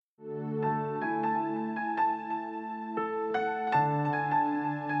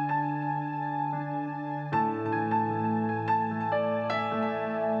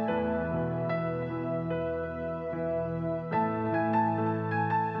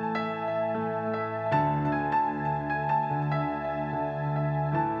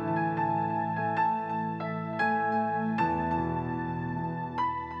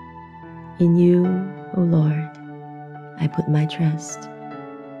In you, O Lord, I put my trust.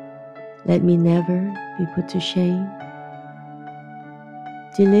 Let me never be put to shame.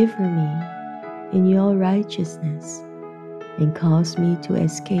 Deliver me in your righteousness and cause me to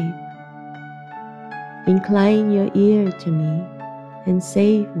escape. Incline your ear to me and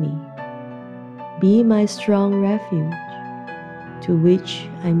save me. Be my strong refuge, to which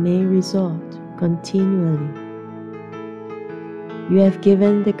I may resort continually. You have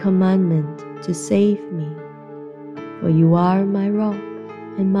given the commandment to save me, for you are my rock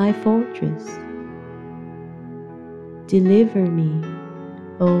and my fortress. Deliver me,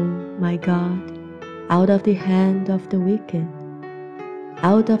 O my God, out of the hand of the wicked,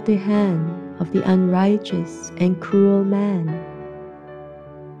 out of the hand of the unrighteous and cruel man.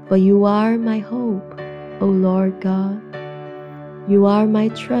 For you are my hope, O Lord God. You are my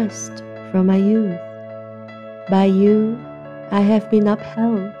trust from my youth. By you I have been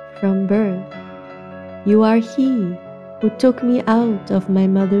upheld from birth. You are he who took me out of my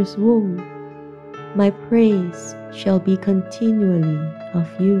mother's womb. My praise shall be continually of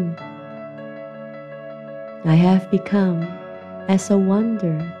you. I have become as a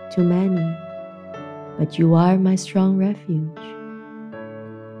wonder to many, but you are my strong refuge.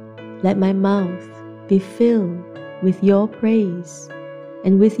 Let my mouth be filled with your praise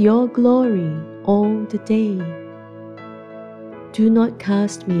and with your glory all the day. Do not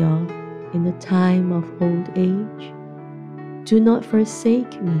cast me off in the time of old age. Do not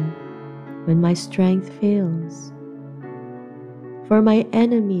forsake me when my strength fails. For my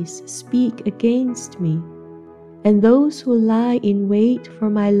enemies speak against me, and those who lie in wait for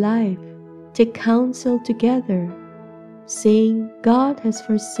my life take counsel together, saying, God has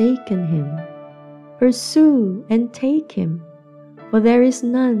forsaken him. Pursue and take him, for there is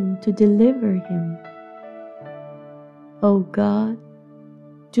none to deliver him. O God,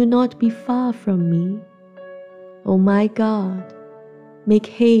 do not be far from me. O my God, make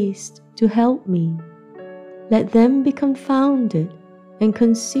haste to help me. Let them be confounded and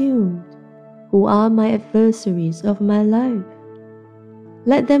consumed, who are my adversaries of my life.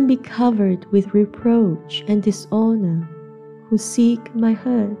 Let them be covered with reproach and dishonor, who seek my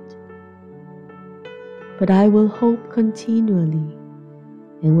hurt. But I will hope continually,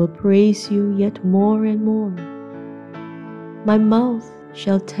 and will praise you yet more and more. My mouth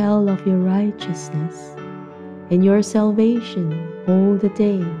shall tell of your righteousness and your salvation all the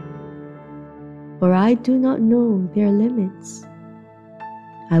day. For I do not know their limits.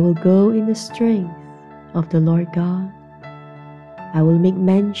 I will go in the strength of the Lord God. I will make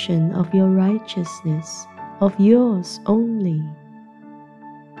mention of your righteousness, of yours only.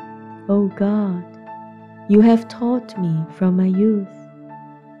 O God, you have taught me from my youth,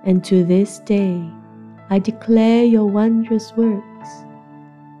 and to this day I declare your wondrous works.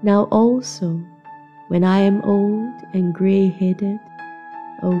 Now also, when I am old and gray-headed,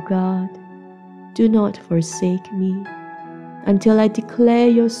 O God, do not forsake me, until I declare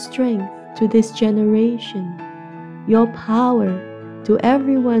your strength to this generation, your power to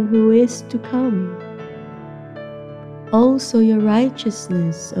everyone who is to come. Also your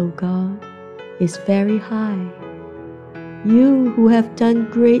righteousness, O God, is very high. You who have done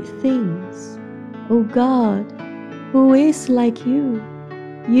great things, O God, who is like you?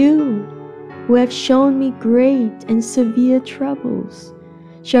 You who have shown me great and severe troubles,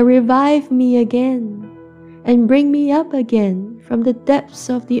 shall revive me again, and bring me up again from the depths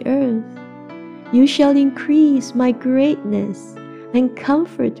of the earth. You shall increase my greatness, and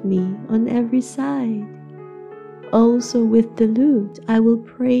comfort me on every side. Also with the lute I will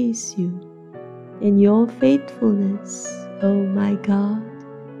praise you, in your faithfulness, O my God.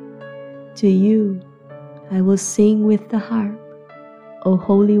 To you I will sing with the harp, O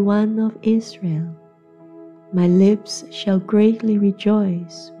Holy One of Israel. My lips shall greatly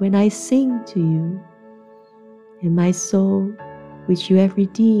rejoice when I sing to you. And my soul, which you have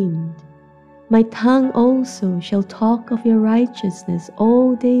redeemed, my tongue also shall talk of your righteousness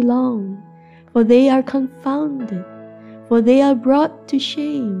all day long, for they are confounded, for they are brought to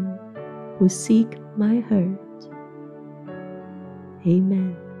shame, who seek my hurt.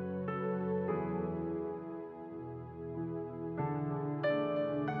 Amen.